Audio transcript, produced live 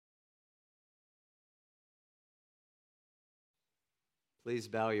Please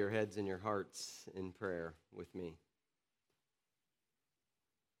bow your heads and your hearts in prayer with me.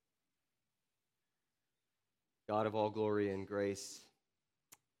 God of all glory and grace,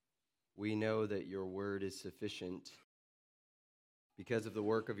 we know that your word is sufficient. Because of the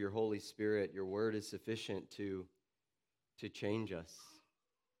work of your Holy Spirit, your word is sufficient to change us.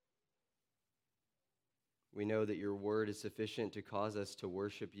 We know that your word is sufficient to cause us to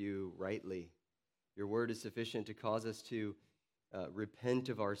worship you rightly. Your word is sufficient to cause us to repent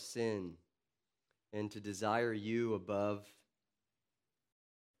of our sin and to desire you above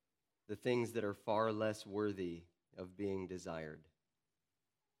the things that are far less worthy of being desired.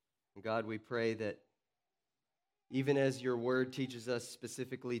 And God, we pray that even as your word teaches us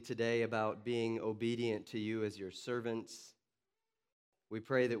specifically today about being obedient to you as your servants, we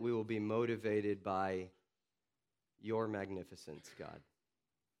pray that we will be motivated by your magnificence, God.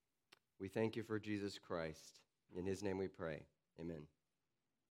 We thank you for Jesus Christ. In his name we pray. Amen.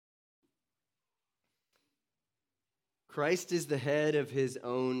 Christ is the head of his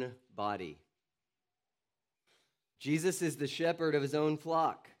own body. Jesus is the shepherd of his own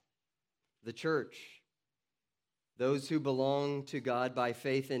flock, the church, those who belong to God by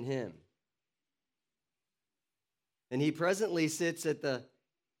faith in him. And he presently sits at the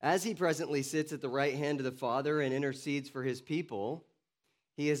right hand of the Father and intercedes for his people,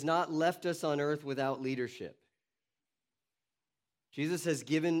 he has not left us on earth without leadership. Jesus has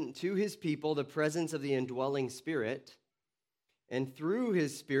given to his people the presence of the indwelling Spirit, and through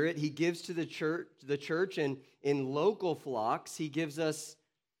his Spirit, he gives to the church, and in local flocks, he gives us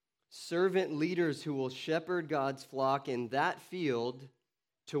servant leaders who will shepherd God's flock in that field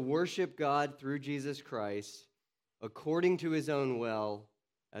to worship God through Jesus Christ according to his own will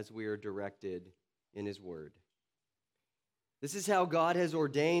as we are directed in his word. This is how God has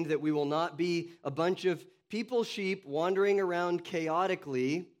ordained that we will not be a bunch of people sheep wandering around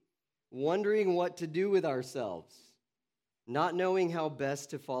chaotically, wondering what to do with ourselves, not knowing how best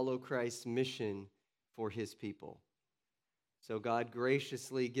to follow Christ's mission for his people. So God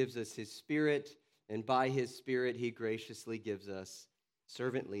graciously gives us his Spirit, and by his Spirit, he graciously gives us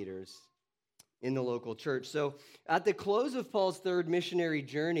servant leaders in the local church. So at the close of Paul's third missionary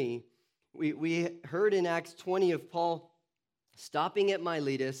journey, we heard in Acts 20 of Paul stopping at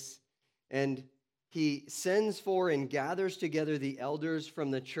Miletus, and he sends for and gathers together the elders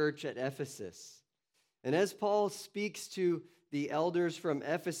from the church at Ephesus. And as Paul speaks to the elders from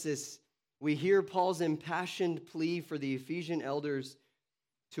Ephesus, we hear Paul's impassioned plea for the Ephesian elders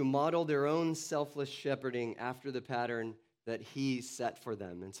to model their own selfless shepherding after the pattern that he set for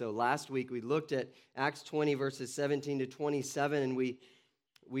them. And so last week we looked at Acts 20, verses 17 to 27, and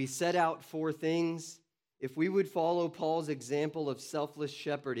we set out four things. If we would follow Paul's example of selfless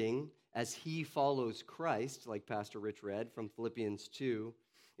shepherding as he follows Christ, like Pastor Rich read from Philippians 2,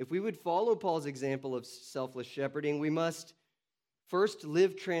 if we would follow Paul's example of selfless shepherding, we must first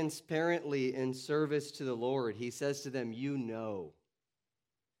live transparently in service to the Lord. He says to them, you know.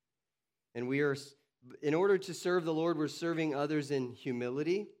 And in order to serve the Lord, we're serving others in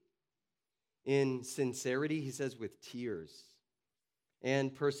humility, in sincerity, he says, with tears,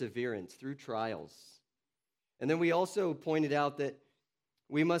 and perseverance through trials. And then we also pointed out that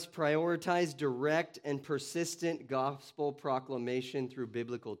we must prioritize direct and persistent gospel proclamation through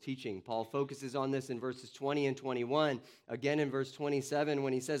biblical teaching. Paul focuses on this in verses 20 and 21. Again in verse 27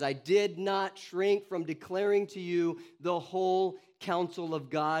 when he says, I did not shrink from declaring to you the whole counsel of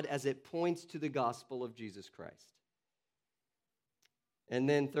God as it points to the gospel of Jesus Christ. And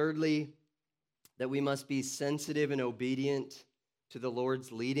then thirdly, that we must be sensitive and obedient to the Lord's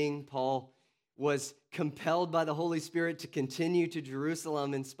leading. Paul was compelled by the Holy Spirit to continue to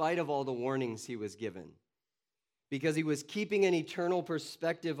Jerusalem in spite of all the warnings he was given, because he was keeping an eternal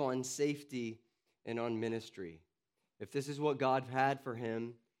perspective on safety and on ministry. If this is what God had for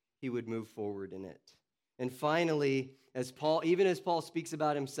him, he would move forward in it. And finally, even as Paul speaks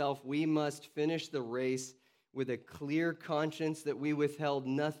about himself, we must finish the race with a clear conscience that we withheld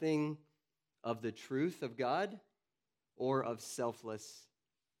nothing of the truth of God or of selfless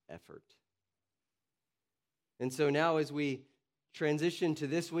effort. And so now as we transition to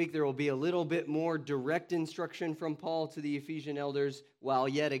this week, there will be a little bit more direct instruction from Paul to the Ephesian elders, while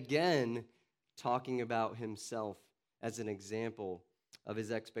yet again talking about himself as an example of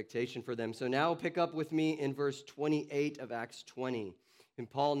his expectation for them. So now pick up with me in verse 28 of Acts 20. And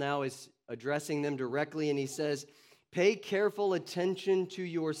Paul now is addressing them directly, and he says, pay careful attention to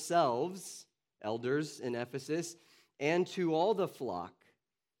yourselves, elders in Ephesus, and to all the flock,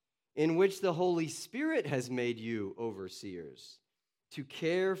 in which the Holy Spirit has made you overseers, to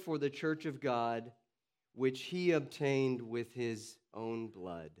care for the church of God, which he obtained with his own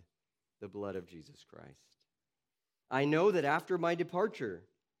blood, the blood of Jesus Christ. I know that after my departure,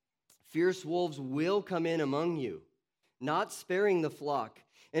 fierce wolves will come in among you, not sparing the flock.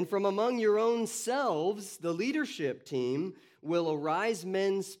 And from among your own selves, the leadership team, will arise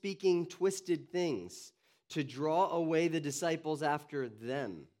men speaking twisted things to draw away the disciples after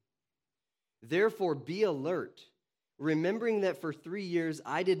them. Therefore, be alert, remembering that for 3 years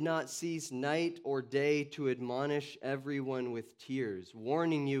I did not cease night or day to admonish everyone with tears,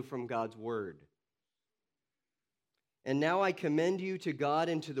 warning you from God's word. And now I commend you to God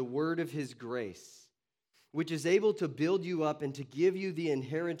and to the word of his grace, which is able to build you up and to give you the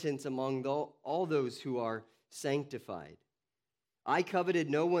inheritance among all those who are sanctified. I coveted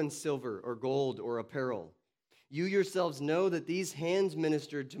no one's silver or gold or apparel. You yourselves know that these hands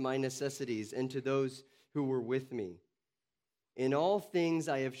ministered to my necessities and to those who were with me. In all things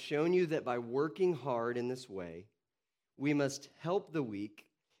I have shown you that by working hard in this way, we must help the weak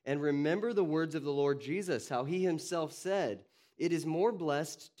and remember the words of the Lord Jesus, how he himself said, "It is more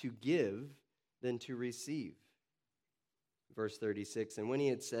blessed to give than to receive." Verse 36, and when he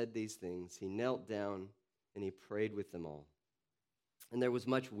had said these things, he knelt down and he prayed with them all. And there was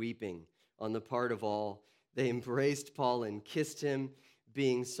much weeping on the part of all. They embraced Paul and kissed him,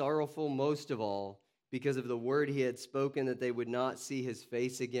 being sorrowful most of all because of the word he had spoken that they would not see his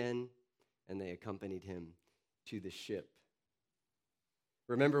face again, and they accompanied him to the ship.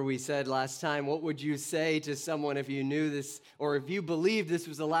 Remember, we said last time, what would you say to someone if you knew this, or if you believed this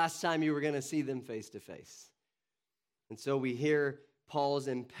was the last time you were going to see them face to face? And so we hear Paul's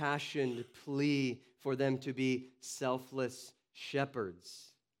impassioned plea for them to be selfless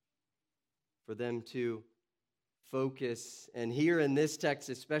shepherds, for them to focus, and here in this text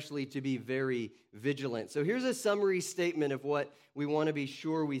especially, to be very vigilant. So here's a summary statement of what we want to be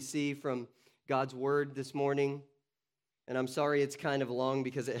sure we see from God's word this morning. And I'm sorry it's kind of long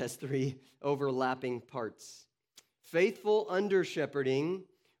because it has 3 overlapping parts. Faithful under-shepherding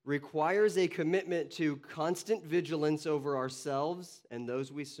requires a commitment to constant vigilance over ourselves and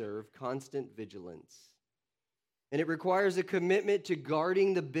those we serve, constant vigilance. And it requires a commitment to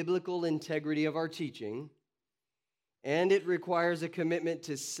guarding the biblical integrity of our teaching. And it requires a commitment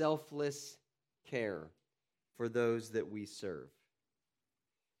to selfless care for those that we serve.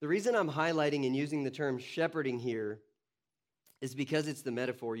 The reason I'm highlighting and using the term shepherding here is because it's the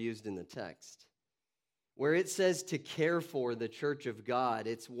metaphor used in the text. Where it says to care for the church of God,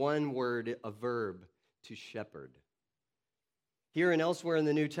 it's one word, a verb, to shepherd. Here and elsewhere in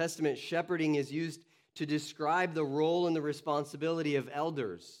the New Testament, shepherding is used to describe the role and the responsibility of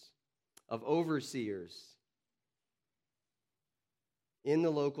elders, of overseers in the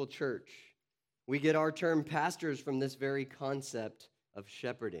local church. We get our term pastors from this very concept of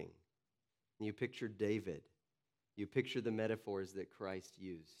shepherding. And you picture David. You picture the metaphors that Christ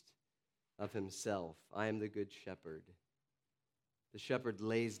used of himself. I am the good shepherd. The shepherd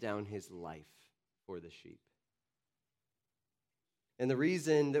lays down his life for the sheep. And the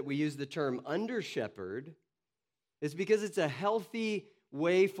reason that we use the term under-shepherd is because it's a healthy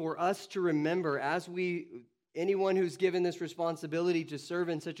way for us to remember anyone who's given this responsibility to serve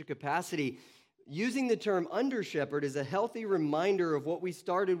in such a capacity, using the term under-shepherd is a healthy reminder of what we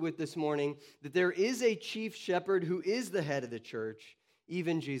started with this morning, that there is a chief shepherd who is the head of the church,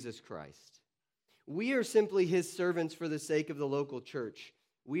 even Jesus Christ. We are simply his servants for the sake of the local church.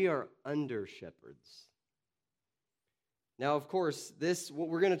 We are under-shepherds. Now, of course, what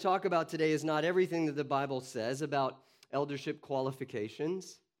we're going to talk about today is not everything that the Bible says about eldership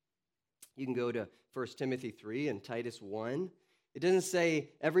qualifications. You can go to 1 Timothy 3 and Titus 1. It doesn't say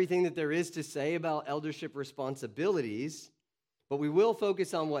everything that there is to say about eldership responsibilities, but we will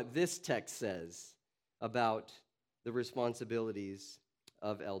focus on what this text says about the responsibilities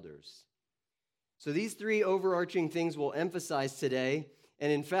of elders. So these 3 overarching things we'll emphasize today.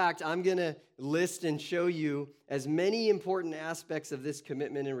 And in fact, I'm going to list and show you as many important aspects of this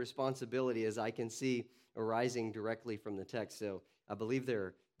commitment and responsibility as I can see arising directly from the text. So I believe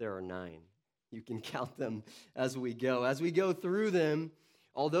there are 9. You can count them as we go. As we go through them,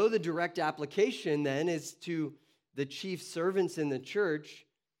 although the direct application then is to the chief servants in the church,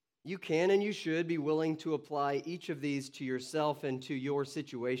 you can and you should be willing to apply each of these to yourself and to your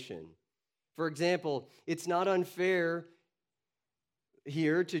situation. For example, it's not unfair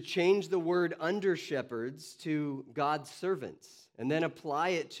here to change the word under-shepherds to God's servants and then apply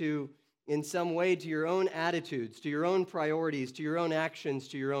it in some way to your own attitudes, to your own priorities, to your own actions,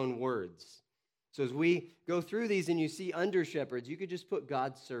 to your own words. So as we go through these and you see under-shepherds, you could just put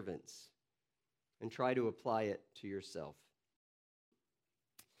God's servants and try to apply it to yourself.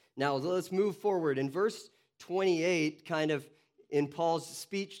 Now, let's move forward. In verse 28, kind of in Paul's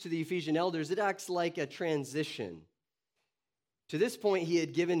speech to the Ephesian elders, it acts like a transition. To this point, he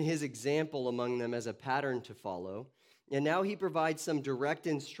had given his example among them as a pattern to follow, and now he provides some direct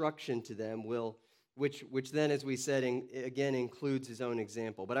instruction to them, which then, as we said, again includes his own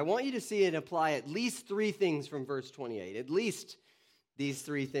example. But I want you to see it apply at least three things from verse 28. At least these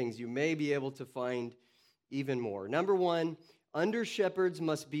three things. You may be able to find even more. Number one, under-shepherds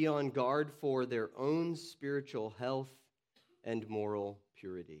must be on guard for their own spiritual health and moral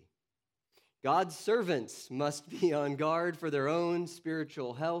purity. God's servants must be on guard for their own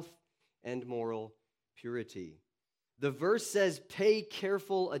spiritual health and moral purity. The verse says, pay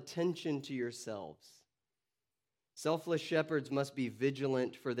careful attention to yourselves. Selfless shepherds must be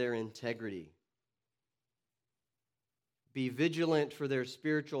vigilant for their integrity. Be vigilant for their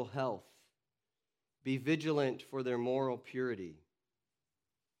spiritual health. Be vigilant for their moral purity.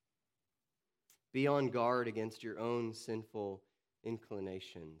 Be on guard against your own sinful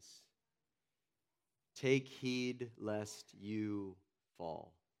inclinations. Take heed lest you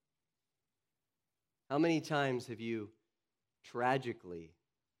fall. How many times have you tragically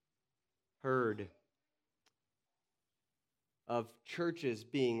heard of churches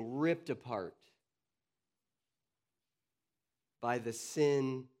being ripped apart by the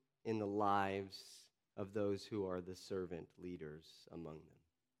sin in the lives of those who are the servant leaders among them?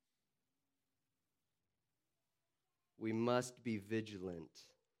 We must be vigilant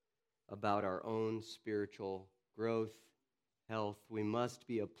about our own spiritual growth, health. We must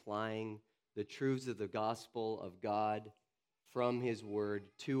be applying the truths of the gospel of God from His Word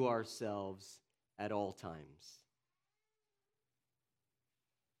to ourselves at all times.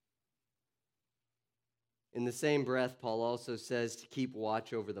 In the same breath, Paul also says to keep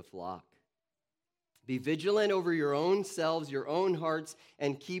watch over the flock. Be vigilant over your own selves, your own hearts,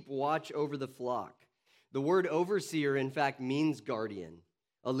 and keep watch over the flock. The word overseer, in fact, means guardian,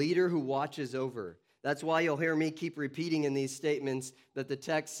 a leader who watches over. That's why you'll hear me keep repeating in these statements that the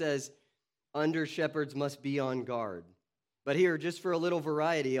text says under shepherds must be on guard. But here, just for a little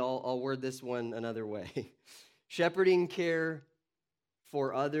variety, I'll word this one another way. Shepherding care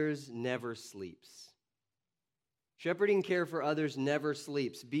for others never sleeps. Shepherding care for others never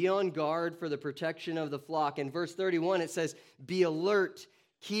sleeps. Be on guard for the protection of the flock. In verse 31, it says, be alert,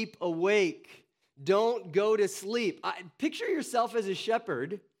 keep awake, don't go to sleep. Picture yourself as a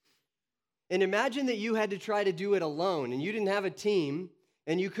shepherd, and imagine that you had to try to do it alone, and you didn't have a team,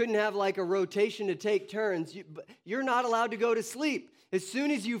 and you couldn't have like a rotation to take turns. You're not allowed to go to sleep. As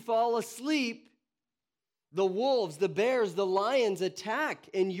soon as you fall asleep, the wolves, the bears, the lions attack,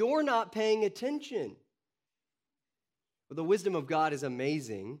 and you're not paying attention. Well, the wisdom of God is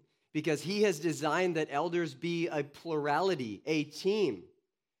amazing because He has designed that elders be a plurality, a team.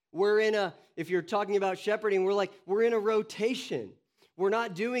 If you're talking about shepherding, we're in a rotation. We're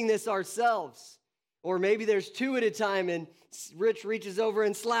not doing this ourselves. Or maybe there's two at a time and Rich reaches over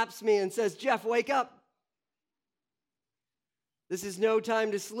and slaps me and says, Jeff, wake up. This is no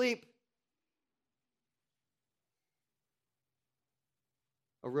time to sleep.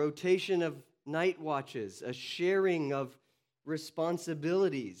 A rotation of night watches, a sharing of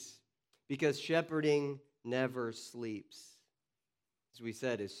responsibilities, because shepherding never sleeps. As we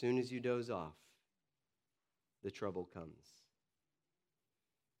said, as soon as you doze off, the trouble comes.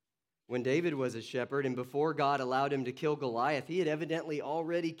 When David was a shepherd and before God allowed him to kill Goliath, he had evidently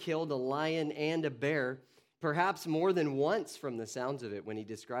already killed a lion and a bear, perhaps more than once from the sounds of it when he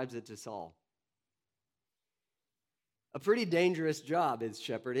describes it to Saul. A pretty dangerous job is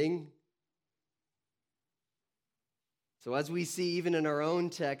shepherding. So as we see even in our own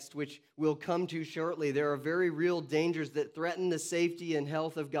text, which we'll come to shortly, there are very real dangers that threaten the safety and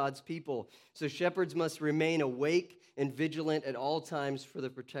health of God's people. So shepherds must remain awake and vigilant at all times for the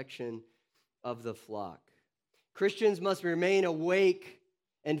protection of the flock. Christians must remain awake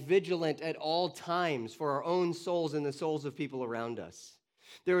and vigilant at all times for our own souls and the souls of people around us.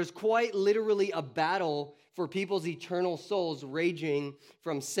 There is quite literally a battle for people's eternal souls raging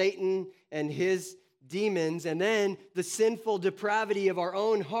from Satan and his demons, and then the sinful depravity of our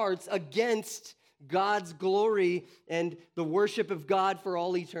own hearts against God's glory and the worship of God for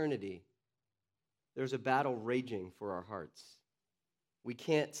all eternity. There's a battle raging for our hearts. We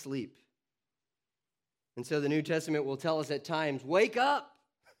can't sleep. And so the New Testament will tell us at times, wake up!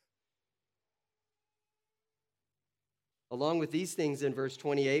 Along with these things in verse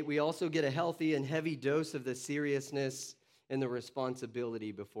 28, we also get a healthy and heavy dose of the seriousness and the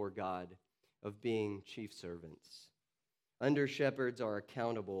responsibility before God of being chief servants. Under shepherds are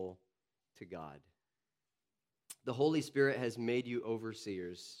accountable to God. The Holy Spirit has made you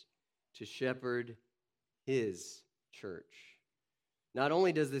overseers to shepherd his church. Not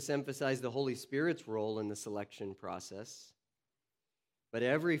only does this emphasize the Holy Spirit's role in the selection process, but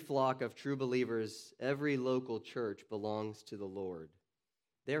every flock of true believers, every local church belongs to the Lord.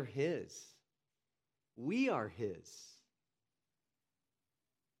 They're his. We are his.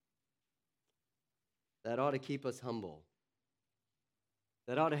 That ought to keep us humble.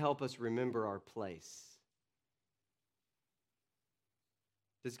 That ought to help us remember our place.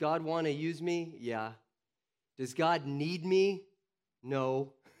 Does God want to use me? Yeah. Does God need me?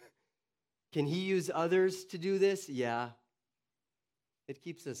 No. Can he use others to do this? Yeah. It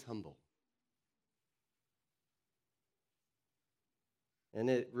keeps us humble. And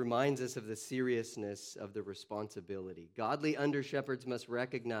it reminds us of the seriousness of the responsibility. Godly under-shepherds must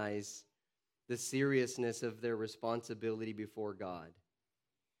recognize the seriousness of their responsibility before God.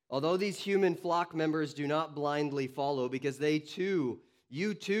 Although these human flock members do not blindly follow, because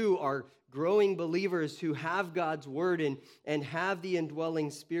you too are growing believers who have God's word and have the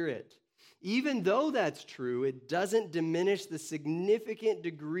indwelling Spirit. Even though that's true, it doesn't diminish the significant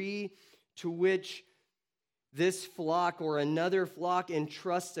degree to which this flock or another flock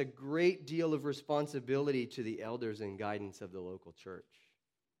entrusts a great deal of responsibility to the elders and guidance of the local church.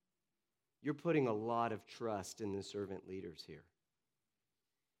 You're putting a lot of trust in the servant leaders here.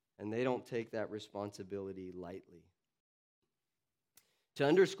 And they don't take that responsibility lightly. To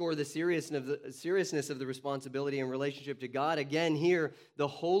underscore the seriousness of the responsibility in relationship to God, again here, the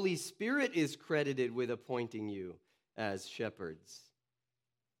Holy Spirit is credited with appointing you as shepherds.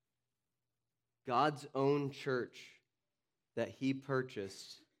 God's own church that he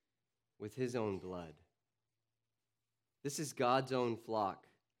purchased with his own blood. This is God's own flock.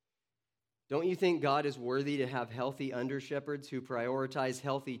 Don't you think God is worthy to have healthy under-shepherds who prioritize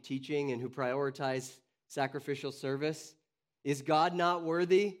healthy teaching and who prioritize sacrificial service? Is God not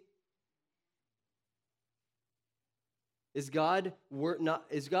worthy? Is God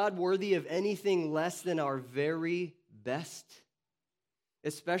worthy of anything less than our very best?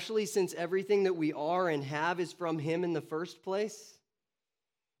 Especially since everything that we are and have is from him in the first place?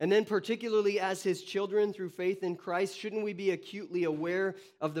 And then particularly as his children through faith in Christ, shouldn't we be acutely aware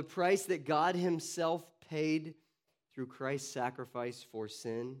of the price that God himself paid through Christ's sacrifice for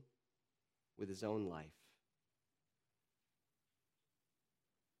sin with his own life?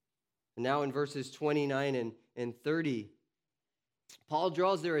 And now in verses 29 and 30, Paul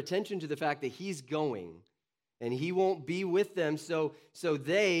draws their attention to the fact that he's going and he won't be with them. So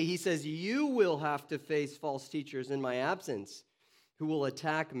he says, you will have to face false teachers in my absence who will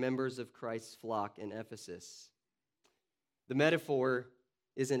attack members of Christ's flock in Ephesus. The metaphor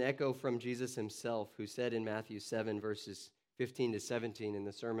is an echo from Jesus himself, who said in Matthew 7, verses 15 to 17 in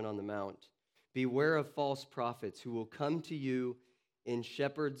the Sermon on the Mount, beware of false prophets who will come to you in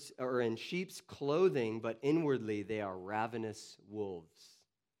shepherds or in sheep's clothing, but inwardly they are ravenous wolves.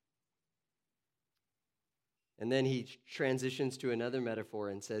 And then he transitions to another metaphor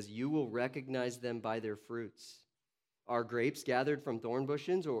and says, you will recognize them by their fruits. Are grapes gathered from thorn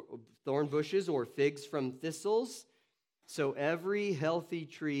bushes or figs from thistles? So every healthy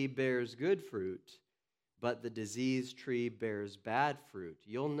tree bears good fruit, but the diseased tree bears bad fruit.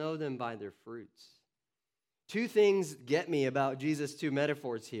 You'll know them by their fruits. Two things get me about Jesus' two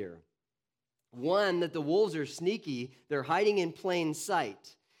metaphors here. One, that the wolves are sneaky. They're hiding in plain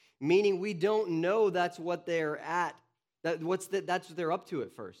sight, meaning we don't know that's what they're at. That's what they're up to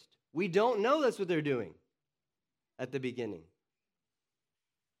at first. We don't know that's what they're doing at the beginning.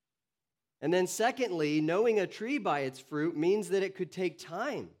 And then secondly, knowing a tree by its fruit means that it could take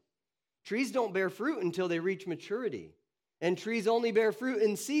time. Trees don't bear fruit until they reach maturity, and trees only bear fruit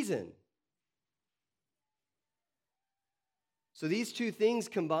in season. So these two things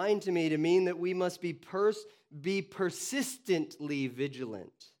combine to mean that we must be persistently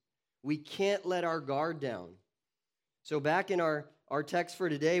vigilant. We can't let our guard down. So back in our text for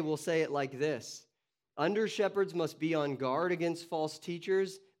today, we'll say it like this. Under-shepherds must be on guard against false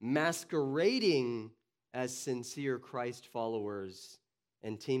teachers, masquerading as sincere Christ followers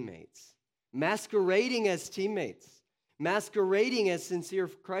and teammates. Masquerading as teammates. Masquerading as sincere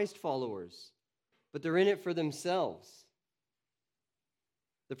Christ followers. But they're in it for themselves.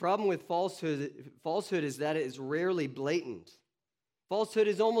 The problem with falsehood is that it is rarely blatant. Falsehood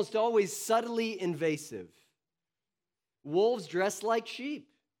is almost always subtly invasive. Wolves dressed like sheep.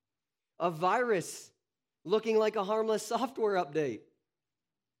 A virus looking like a harmless software update.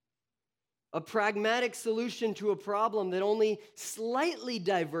 A pragmatic solution to a problem that only slightly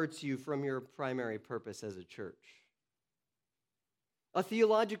diverts you from your primary purpose as a church. A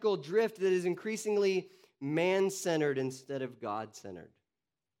theological drift that is increasingly man-centered instead of God-centered.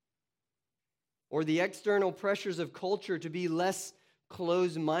 Or the external pressures of culture to be less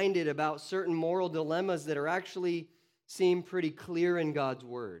closed-minded about certain moral dilemmas that are actually seem pretty clear in God's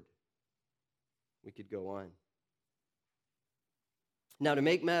word. We could go on. Now, to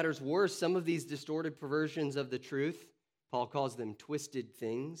make matters worse, some of these distorted perversions of the truth, Paul calls them twisted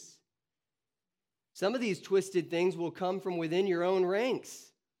things. Some of these twisted things will come from within your own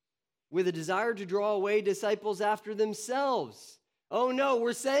ranks with a desire to draw away disciples after themselves. Oh no,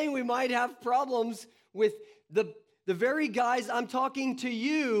 we're saying we might have problems with the very guys I'm talking to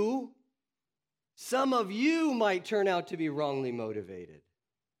you. Some of you might turn out to be wrongly motivated.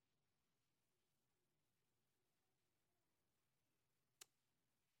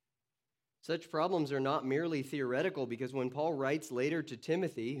 Such problems are not merely theoretical, because when Paul writes later to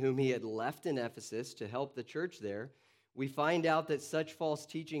Timothy, whom he had left in Ephesus to help the church there, we find out that such false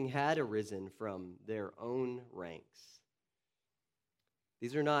teaching had arisen from their own ranks.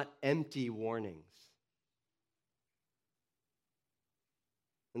 These are not empty warnings.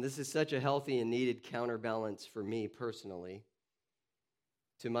 And this is such a healthy and needed counterbalance for me personally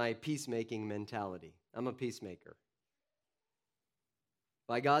to my peacemaking mentality. I'm a peacemaker.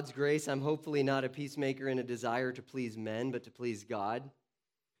 By God's grace, I'm hopefully not a peacemaker in a desire to please men, but to please God.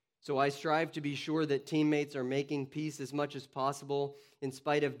 So I strive to be sure that teammates are making peace as much as possible in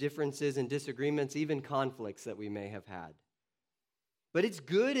spite of differences and disagreements, even conflicts that we may have had. But it's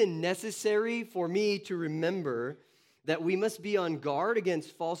good and necessary for me to remember that we must be on guard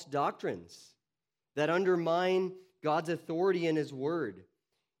against false doctrines that undermine God's authority in His Word,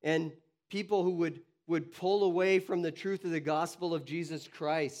 and people who would pull away from the truth of the gospel of Jesus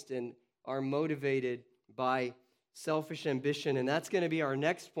Christ and are motivated by selfish ambition. And that's going to be our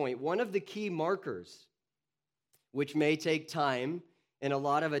next point. One of the key markers, which may take time and a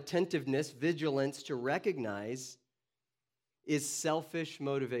lot of attentiveness, vigilance to recognize, is selfish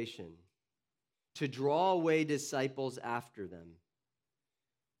motivation, to draw away disciples after them.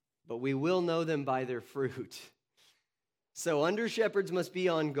 But we will know them by their fruit. So under-shepherds must be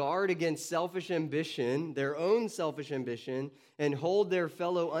on guard against selfish ambition, their own selfish ambition, and hold their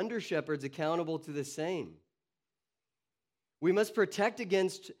fellow under-shepherds accountable to the same. We must protect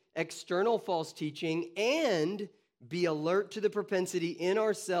against external false teaching and be alert to the propensity in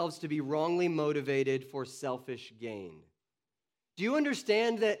ourselves to be wrongly motivated for selfish gain. Do you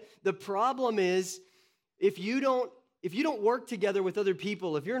understand that the problem is if you don't work together with other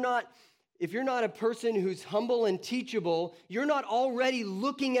people, if you're not a person who's humble and teachable, you're not already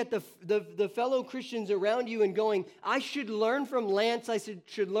looking at the fellow Christians around you and going, I should learn from Lance, I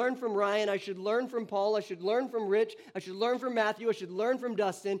should learn from Ryan, I should learn from Paul, I should learn from Rich, I should learn from Matthew, I should learn from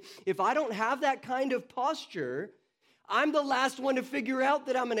Dustin. If I don't have that kind of posture, I'm the last one to figure out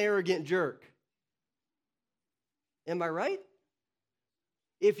that I'm an arrogant jerk. Am I right?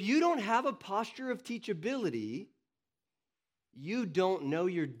 If you don't have a posture of teachability, you don't know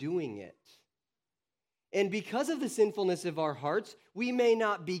you're doing it. And because of the sinfulness of our hearts, we may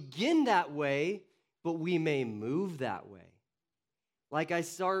not begin that way, but we may move that way. Like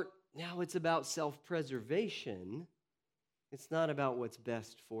now it's about self-preservation. It's not about what's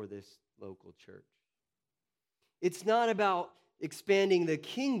best for this local church. It's not about expanding the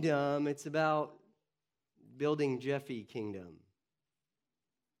kingdom. It's about building Jeffy kingdom.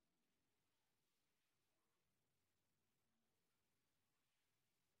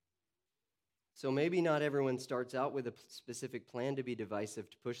 So maybe not everyone starts out with a specific plan to be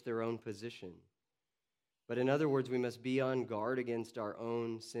divisive, to push their own position. But in other words, we must be on guard against our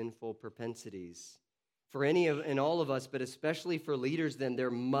own sinful propensities. For any of and all of us, but especially for leaders, then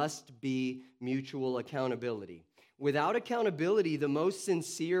there must be mutual accountability. Without accountability, the most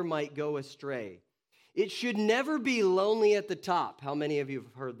sincere might go astray. It should never be lonely at the top. How many of you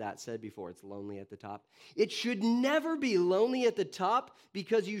have heard that said before? It's lonely at the top. It should never be lonely at the top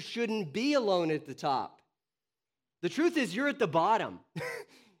because you shouldn't be alone at the top. The truth is you're at the bottom.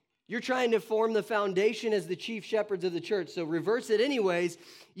 You're trying to form the foundation as the chief shepherds of the church. So reverse it anyways.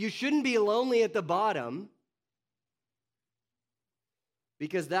 You shouldn't be lonely at the bottom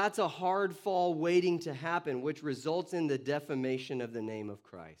because that's a hard fall waiting to happen, which results in the defamation of the name of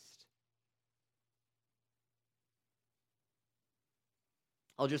Christ.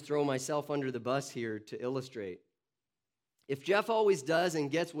 I'll just throw myself under the bus here to illustrate. If Jeff always does and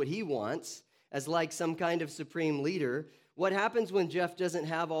gets what he wants, as like some kind of supreme leader, what happens when Jeff doesn't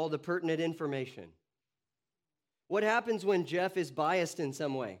have all the pertinent information? What happens when Jeff is biased in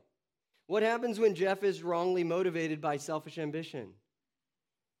some way? What happens when Jeff is wrongly motivated by selfish ambition?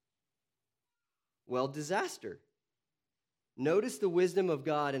 Well, disaster. Notice the wisdom of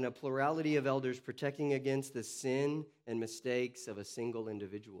God in a plurality of elders protecting against the sin and mistakes of a single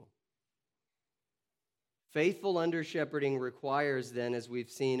individual. Faithful under-shepherding requires then, as we've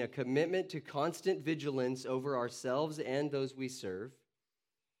seen, a commitment to constant vigilance over ourselves and those we serve.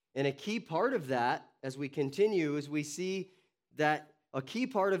 And a key part of that, as we continue, is we see that a key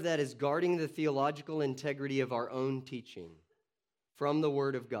part of that is guarding the theological integrity of our own teaching from the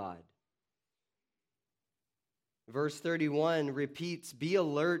Word of God. Verse 31 repeats, "Be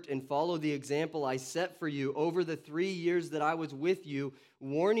alert and follow the example I set for you over the 3 years that I was with you,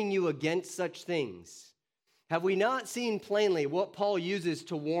 warning you against such things." Have we not seen plainly what Paul uses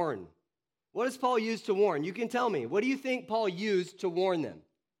to warn? What does Paul use to warn? You can tell me. What do you think Paul used to warn them?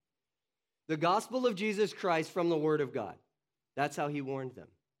 The gospel of Jesus Christ from the Word of God. That's how he warned them.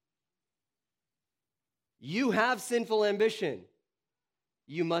 You have sinful ambition.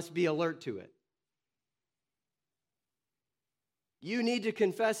 You must be alert to it. You need to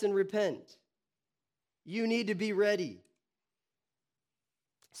confess and repent. You need to be ready.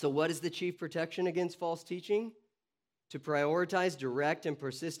 So what is the chief protection against false teaching? To prioritize direct and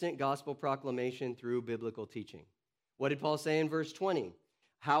persistent gospel proclamation through biblical teaching. What did Paul say in verse 20?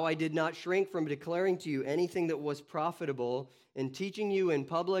 "How I did not shrink from declaring to you anything that was profitable, and teaching you in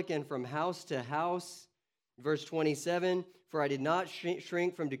public and from house to house." Verse 27, "For I did not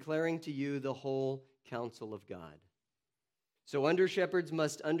shrink from declaring to you the whole counsel of God." So under-shepherds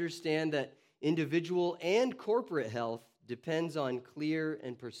must understand that individual and corporate health depends on clear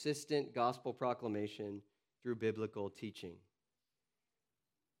and persistent gospel proclamation through biblical teaching.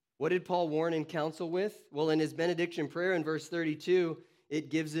 What did Paul warn and counsel with? Well, in his benediction prayer in verse 32, it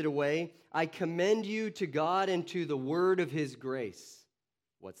gives it away. "I commend you to God and to the word of his grace."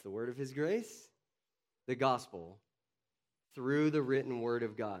 What's the word of his grace? The gospel through the written word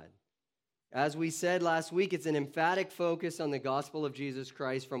of God. As we said last week, it's an emphatic focus on the gospel of Jesus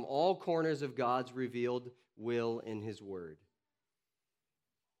Christ from all corners of God's revealed will in his word.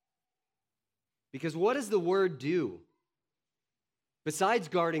 Because what does the word do? Besides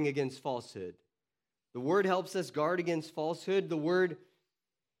guarding against falsehood, the word helps us guard against falsehood.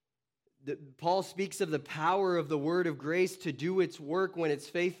 Paul speaks of the power of the word of grace to do its work when it's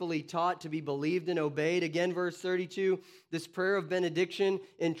faithfully taught, to be believed and obeyed. Again, verse 32, this prayer of benediction,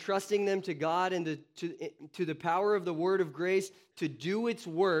 entrusting them to God and to the power of the word of grace to do its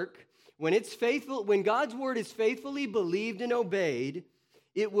work. When it's faithful, when God's word is faithfully believed and obeyed,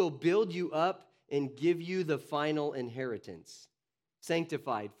 it will build you up and give you the final inheritance,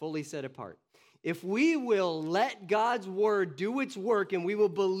 sanctified, fully set apart. If we will let God's word do its work and we will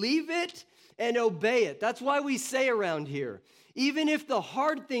believe it and obey it, that's why we say around here, even if the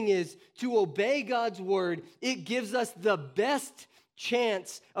hard thing is to obey God's word, it gives us the best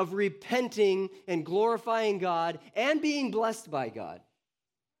chance of repenting and glorifying God and being blessed by God.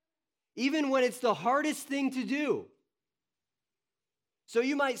 Even when it's the hardest thing to do. So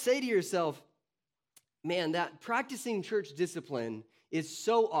you might say to yourself, man, that practicing church discipline is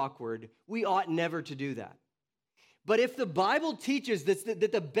so awkward, we ought never to do that. But if the Bible teaches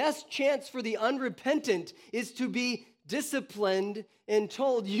that the best chance for the unrepentant is to be disciplined and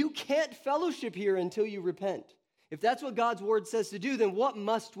told, you can't fellowship here until you repent. If that's what God's word says to do, then what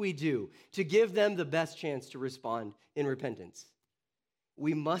must we do to give them the best chance to respond in repentance?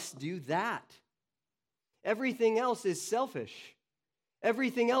 We must do that. Everything else is selfish.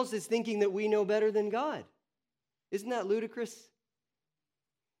 Everything else is thinking that we know better than God. Isn't that ludicrous?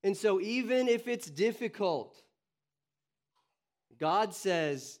 And so even if it's difficult, God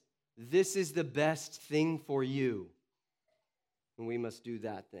says, this is the best thing for you. And we must do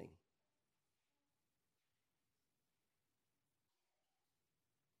that thing.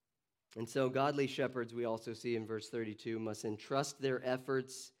 And so godly shepherds, we also see in verse 32, must entrust their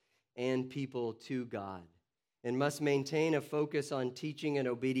efforts and people to God and must maintain a focus on teaching and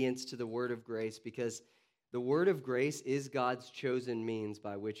obedience to the word of grace, because the word of grace is God's chosen means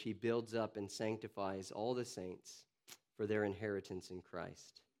by which he builds up and sanctifies all the saints for their inheritance in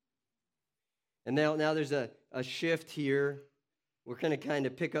Christ. And now there's a shift here. We're going to kind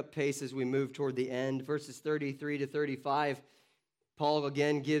of pick up pace as we move toward the end. Verses 33 to 35, Paul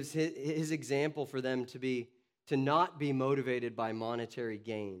again gives his example for them to not be motivated by monetary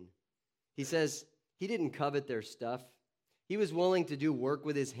gain. He says he didn't covet their stuff. He was willing to do work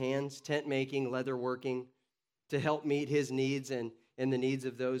with his hands, tent making, leather working, to help meet his needs and the needs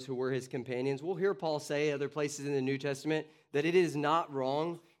of those who were his companions. We'll hear Paul say other places in the New Testament that it is not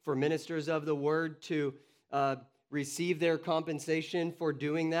wrong for ministers of the word to receive their compensation for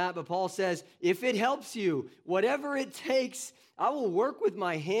doing that. But Paul says, if it helps you, whatever it takes, I will work with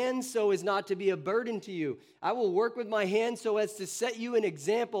my hands so as not to be a burden to you. I will work with my hands so as to set you an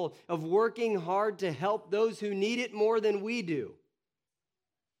example of working hard to help those who need it more than we do.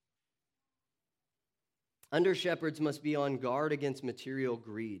 Under shepherds must be on guard against material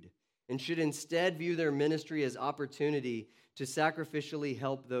greed and should instead view their ministry as opportunity to sacrificially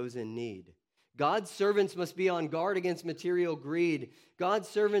help those in need. God's servants must be on guard against material greed. God's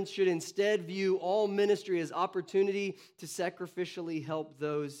servants should instead view all ministry as opportunity to sacrificially help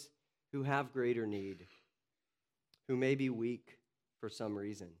those who have greater need, who may be weak for some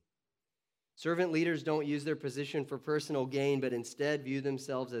reason. Servant leaders don't use their position for personal gain, but instead view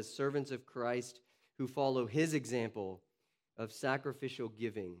themselves as servants of Christ who follow his example of sacrificial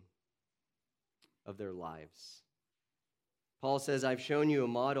giving of their lives. Paul says, I've shown you a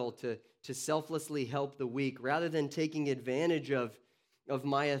model to selflessly help the weak rather than taking advantage of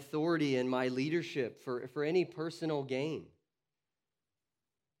my authority and my leadership for any personal gain.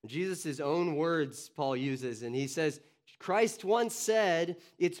 Jesus' own words Paul uses, and he says, Christ once said,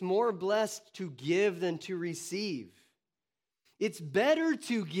 it's more blessed to give than to receive. It's better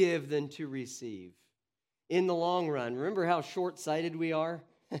to give than to receive in the long run. Remember how short-sighted we are?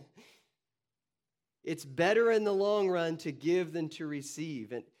 It's better in the long run to give than to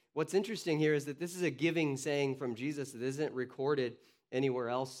receive. And what's interesting here is that this is a giving saying from Jesus that isn't recorded anywhere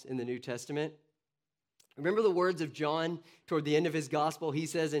else in the New Testament. Remember the words of John toward the end of his gospel? He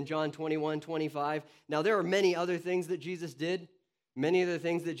says in John 21:25, now there are many other things that Jesus did, many other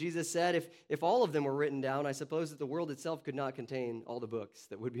things that Jesus said. If all of them were written down, I suppose that the world itself could not contain all the books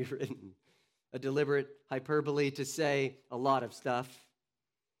that would be written. A deliberate hyperbole to say a lot of stuff.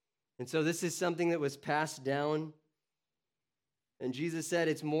 And so this is something that was passed down. And Jesus said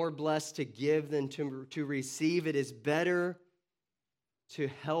it's more blessed to give than to receive. It is better to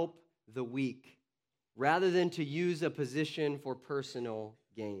help the weak rather than to use a position for personal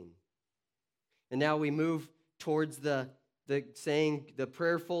gain. And now we move towards the saying the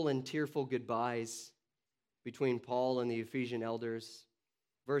prayerful and tearful goodbyes between Paul and the Ephesian elders.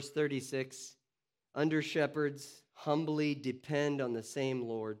 Verse 36, under shepherds humbly depend on the same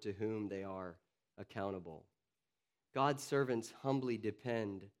Lord to whom they are accountable. God's servants humbly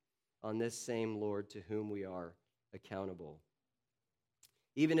depend on this same Lord to whom we are accountable.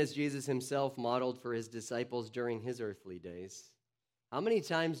 Even as Jesus himself modeled for his disciples during his earthly days. How many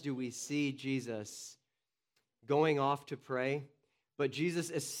times do we see Jesus going off to pray? But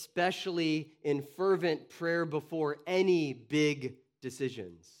Jesus especially in fervent prayer before any big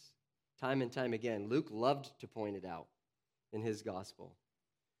decisions. Time and time again. Luke loved to point it out in his gospel.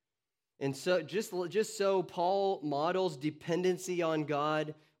 And so just so Paul models dependency on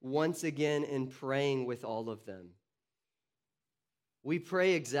God once again in praying with all of them. We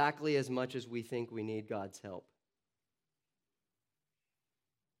pray exactly as much as we think we need God's help.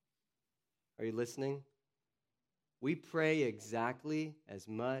 Are you listening? We pray exactly as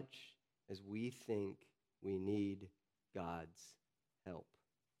much as we think we need God's help.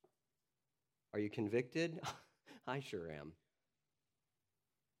 Are you convicted? I sure am.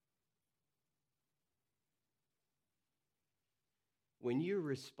 When you're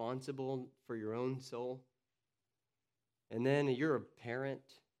responsible for your own soul, and then you're a parent,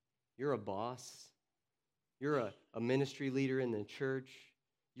 you're a boss, you're a ministry leader in the church,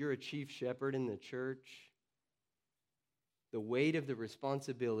 you're a chief shepherd in the church, the weight of the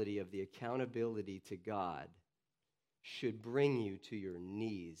responsibility of the accountability to God should bring you to your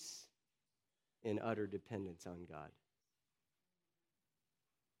knees in utter dependence on God.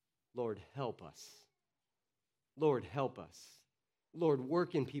 Lord, help us. Lord, help us. Lord,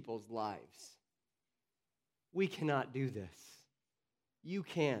 work in people's lives. We cannot do this. You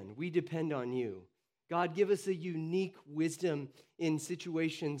can. We depend on you. God, give us a unique wisdom in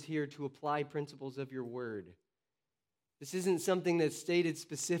situations here to apply principles of your word. This isn't something that's stated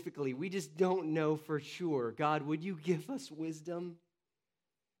specifically. We just don't know for sure. God, would you give us wisdom?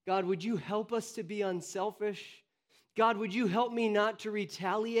 God, would you help us to be unselfish? God, would you help me not to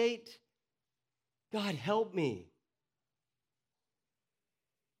retaliate? God, help me.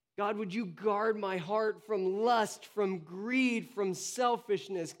 God, would you guard my heart from lust, from greed, from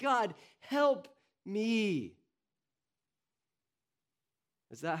selfishness? God, help me.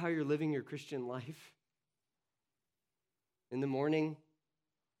 Is that how you're living your Christian life? In the morning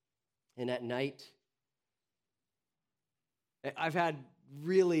and at night? I've had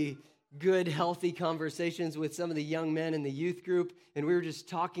really good, healthy conversations with some of the young men in the youth group, and we were just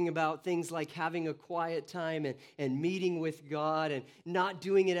talking about things like having a quiet time and meeting with God and not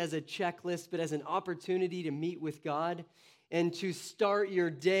doing it as a checklist, but as an opportunity to meet with God and to start your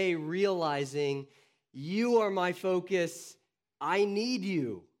day realizing you are my focus. I need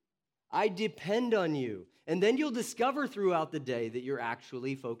you. I depend on you. And then you'll discover throughout the day that you're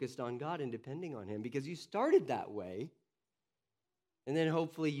actually focused on God and depending on Him because you started that way. And then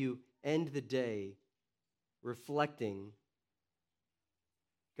hopefully you end the day reflecting,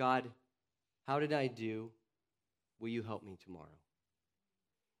 God, how did I do? Will you help me tomorrow?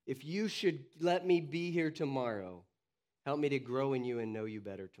 If you should let me be here tomorrow, help me to grow in you and know you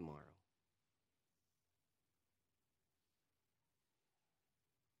better tomorrow.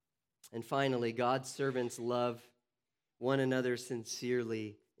 And finally, God's servants love one another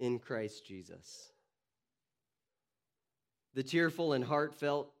sincerely in Christ Jesus. The tearful and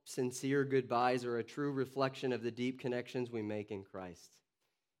heartfelt, sincere goodbyes are a true reflection of the deep connections we make in Christ,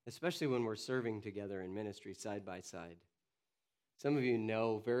 especially when we're serving together in ministry side by side. Some of you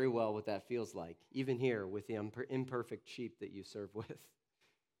know very well what that feels like, even here with the imperfect sheep that you serve with.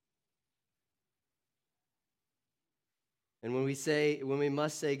 And when we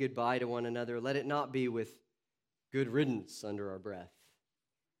must say goodbye to one another, let it not be with good riddance under our breath,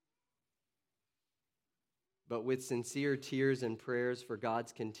 but with sincere tears and prayers for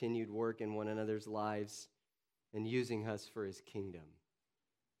God's continued work in one another's lives and using us for His kingdom.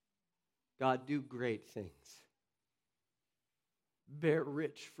 God, do great things. Bear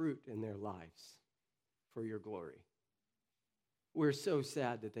rich fruit in their lives for your glory. We're so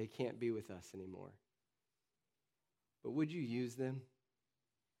sad that they can't be with us anymore. But would you use them?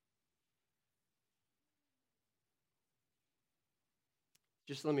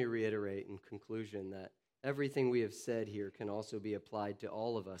 Just let me reiterate in conclusion that everything we have said here can also be applied to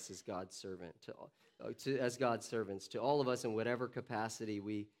all of us as God's servant, as God's servants, to all of us in whatever capacity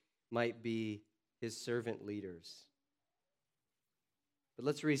we might be His servant leaders. But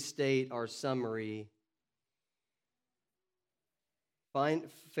let's restate our summary.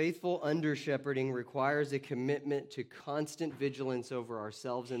 Faithful under-shepherding requires a commitment to constant vigilance over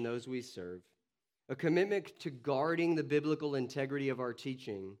ourselves and those we serve, a commitment to guarding the biblical integrity of our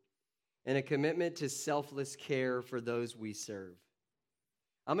teaching, and a commitment to selfless care for those we serve.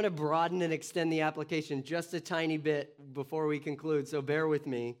 I'm going to broaden and extend the application just a tiny bit before we conclude, so bear with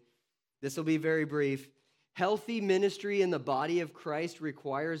me. This will be very brief. Healthy ministry in the body of Christ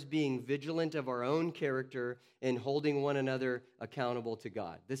requires being vigilant of our own character and holding one another accountable to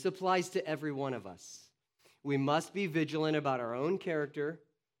God. This applies to every one of us. We must be vigilant about our own character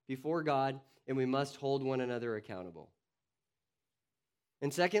before God, and we must hold one another accountable.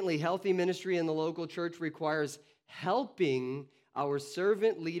 And secondly, healthy ministry in the local church requires helping our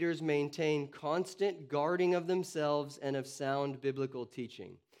servant leaders maintain constant guarding of themselves and of sound biblical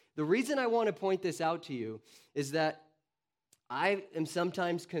teaching. The reason I want to point this out to you is that I am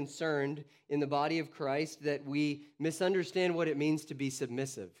sometimes concerned in the body of Christ that we misunderstand what it means to be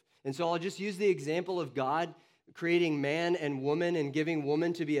submissive. And so I'll just use the example of God creating man and woman and giving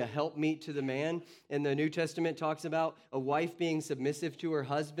woman to be a helpmeet to the man. And the New Testament talks about a wife being submissive to her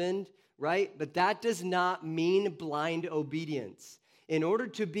husband, right? But that does not mean blind obedience. In order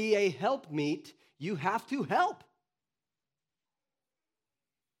to be a helpmeet, you have to help.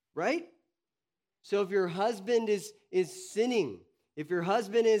 Right? So if your husband is sinning, if your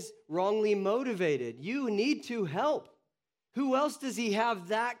husband is wrongly motivated, you need to help. Who else does he have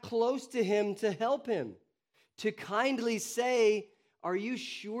that close to him to help him? To kindly say, are you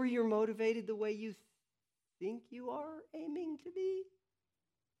sure you're motivated the way you think you are aiming to be?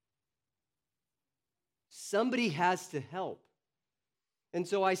 Somebody has to help. And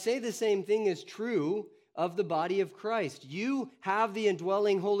so I say the same thing is true of the body of Christ. You have the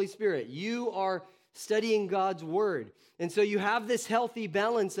indwelling Holy Spirit. You are studying God's word. And so you have this healthy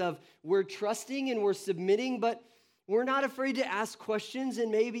balance of we're trusting and we're submitting, but we're not afraid to ask questions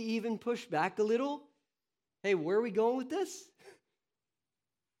and maybe even push back a little. Hey, where are we going with this?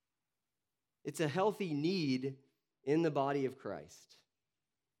 It's a healthy need in the body of Christ.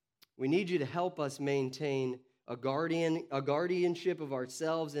 We need you to help us maintain a guardianship of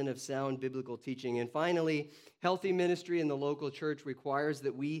ourselves and of sound biblical teaching. And finally, healthy ministry in the local church requires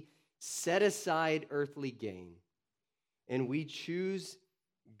that we set aside earthly gain and we choose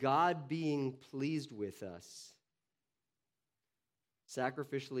God being pleased with us,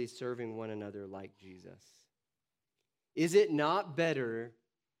 sacrificially serving one another like Jesus. Is it not better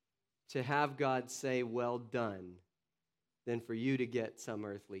to have God say, well done, than for you to get some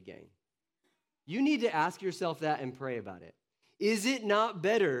earthly gain? You need to ask yourself that and pray about it. Is it not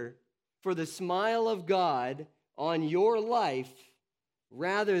better for the smile of God on your life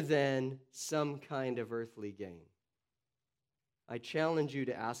rather than some kind of earthly gain? I challenge you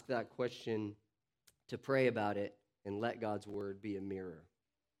to ask that question, to pray about it, and let God's word be a mirror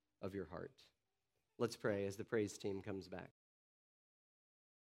of your heart. Let's pray as the praise team comes back.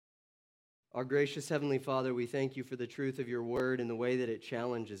 Our gracious Heavenly Father, we thank you for the truth of your word and the way that it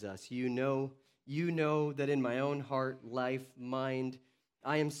challenges us. You know that in my own heart, life, mind,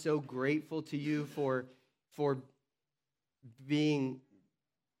 I am so grateful to you for being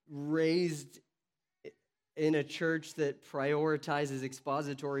raised in a church that prioritizes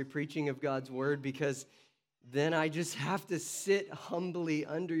expository preaching of God's word, because then I just have to sit humbly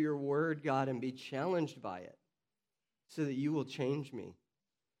under your word, God, and be challenged by it so that you will change me.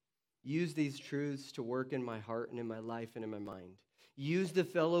 Use these truths to work in my heart and in my life and in my mind. Use the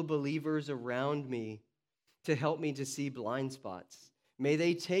fellow believers around me to help me to see blind spots. May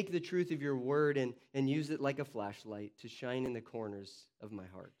they take the truth of your word and use it like a flashlight to shine in the corners of my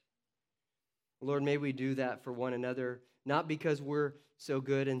heart. Lord, may we do that for one another, not because we're so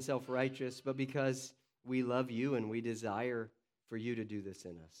good and self-righteous, but because we love you and we desire for you to do this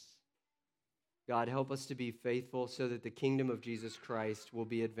in us. God, help us to be faithful so that the kingdom of Jesus Christ will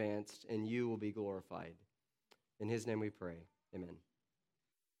be advanced and you will be glorified. In his name we pray. Amen.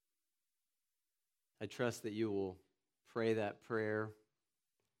 I trust that you will pray that prayer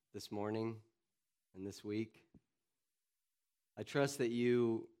this morning and this week. I trust that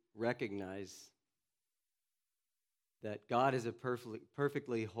you recognize that God is a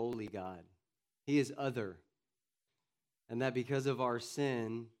perfectly holy God. He is other. And that because of our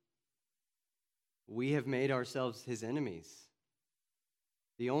sin, we have made ourselves his enemies.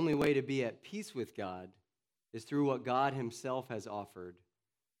 The only way to be at peace with God is through what God himself has offered,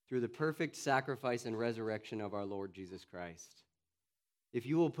 through the perfect sacrifice and resurrection of our Lord Jesus Christ. If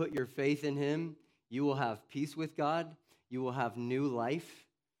you will put your faith in him, you will have peace with God, you will have new life.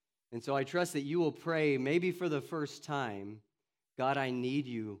 And so I trust that you will pray, maybe for the first time, God, I need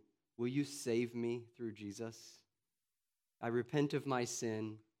you. Will you save me through Jesus? I repent of my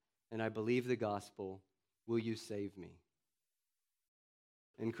sin, and I believe the gospel. Will you save me?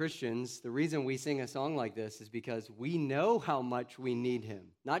 And Christians, the reason we sing a song like this is because we know how much we need him.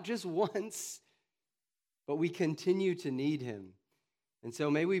 Not just once, but we continue to need him. And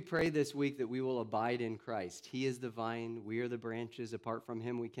so may we pray this week that we will abide in Christ. He is the vine, we are the branches. Apart from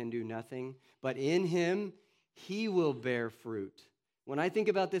him, we can do nothing. But in him, he will bear fruit. When I think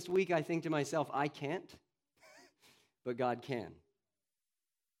about this week, I think to myself, I can't, but God can.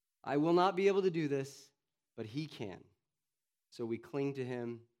 I will not be able to do this, but he can. So we cling to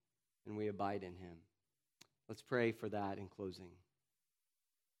him and we abide in him. Let's pray for that in closing.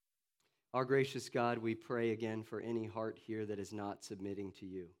 Our gracious God, we pray again for any heart here that is not submitting to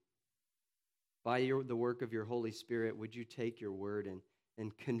you. By the work of your Holy Spirit, would you take your word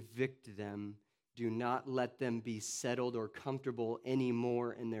and convict them? Do not let them be settled or comfortable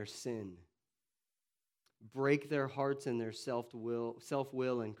anymore in their sin. Break their hearts and their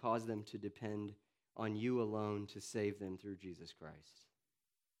self-will and cause them to depend on you alone to save them through Jesus Christ.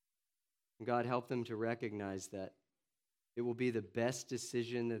 And God, help them to recognize that it will be the best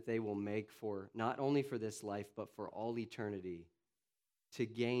decision that they will make for not only for this life, but for all eternity, to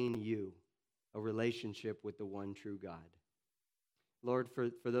gain you, a relationship with the one true God. Lord,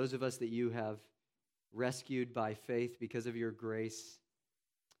 for those of us that you have rescued by faith because of your grace,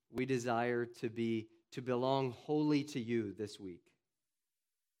 we desire to belong wholly to you this week.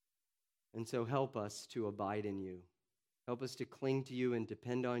 And so help us to abide in you. Help us to cling to you and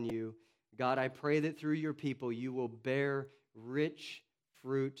depend on you. God, I pray that through your people you will bear rich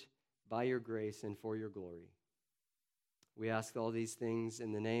fruit by your grace and for your glory. We ask all these things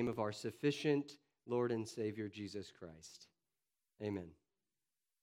in the name of our sufficient Lord and Savior, Jesus Christ. Amen.